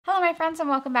my friends, and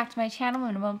welcome back to my channel,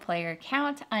 Minimum Player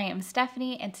Count. I am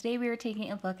Stephanie, and today we are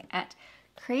taking a look at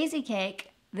Crazy Cake.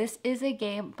 This is a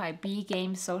game by B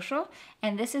Game Social,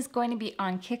 and this is going to be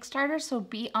on Kickstarter, so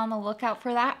be on the lookout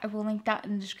for that. I will link that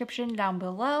in the description down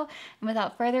below. And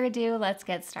without further ado, let's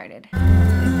get started.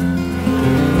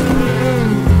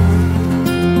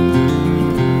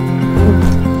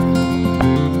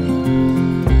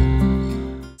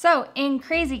 So in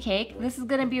Crazy Cake, this is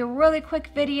going to be a really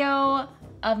quick video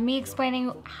of me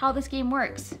explaining how this game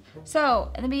works.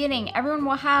 So in the beginning, everyone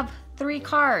will have 3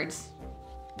 cards.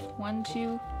 1,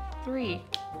 2, 3.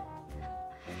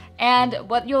 And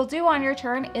what you'll do on your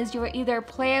turn is you'll either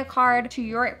play a card to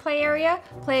your play area,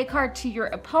 play a card to your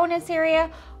opponent's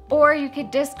area, or you could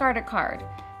discard a card.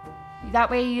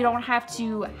 That way you don't have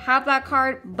to have that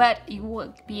card, but you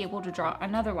will be able to draw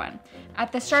another one.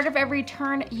 At the start of every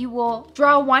turn, you will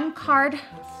draw 1 card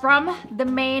from the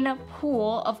main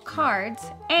pool of cards,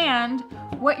 and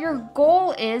what your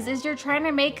goal is you're trying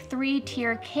to make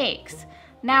 3-tier cakes.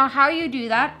 Now how you do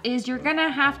that is you're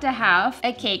gonna have to have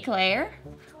a cake layer,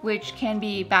 which can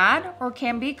be bad or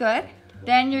can be good.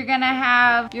 Then you're gonna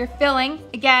have your filling,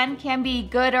 again, can be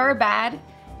good or bad.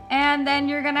 And then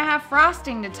you're gonna have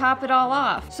frosting to top it all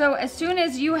off. So as soon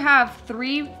as you have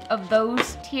 3 of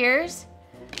those tiers,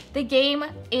 the game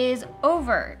is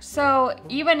over. So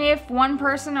even if one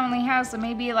person only has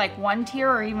maybe like 1 tier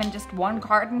or even just 1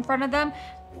 card in front of them,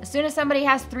 as soon as somebody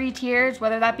has 3 tiers,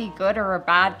 whether that be good or a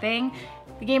bad thing,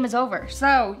 the game is over.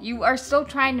 So you are still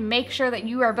trying to make sure that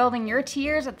you are building your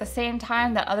tiers at the same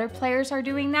time that other players are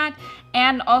doing that,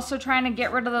 and also trying to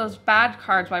get rid of those bad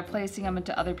cards by placing them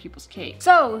into other people's cakes.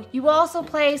 So you will also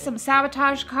play some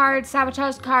sabotage cards.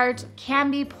 Sabotage cards can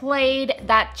be played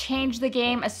that change the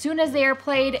game. As soon as they are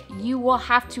played, you will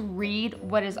have to read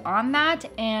what is on that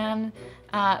and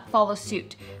follow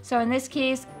suit. So in this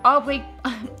case,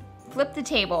 flip the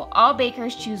table. All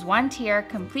bakers choose 1 tier,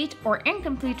 complete or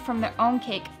incomplete, from their own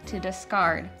cake to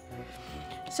discard.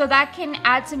 So that can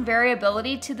add some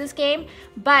variability to this game,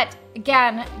 but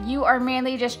again, you are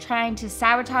mainly just trying to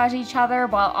sabotage each other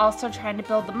while also trying to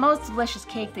build the most delicious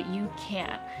cake that you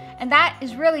can. And that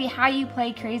is really how you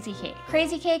play Crazy Cake.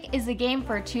 Crazy Cake is a game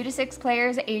for 2 to 6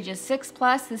 players, ages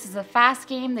 6+. This is a fast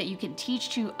game that you can teach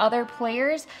to other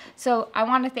players. So I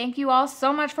want to thank you all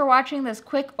so much for watching this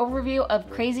quick overview of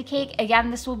Crazy Cake.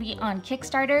 Again, this will be on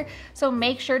Kickstarter, so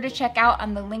make sure to check out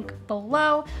on the link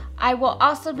below. I will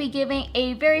also be giving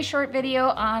a very short video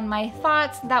on my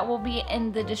thoughts that will be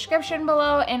in the description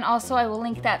below, and also I will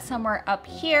link that somewhere up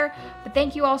here. But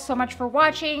thank you all so much for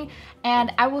watching,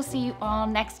 and I will see you all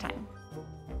next time.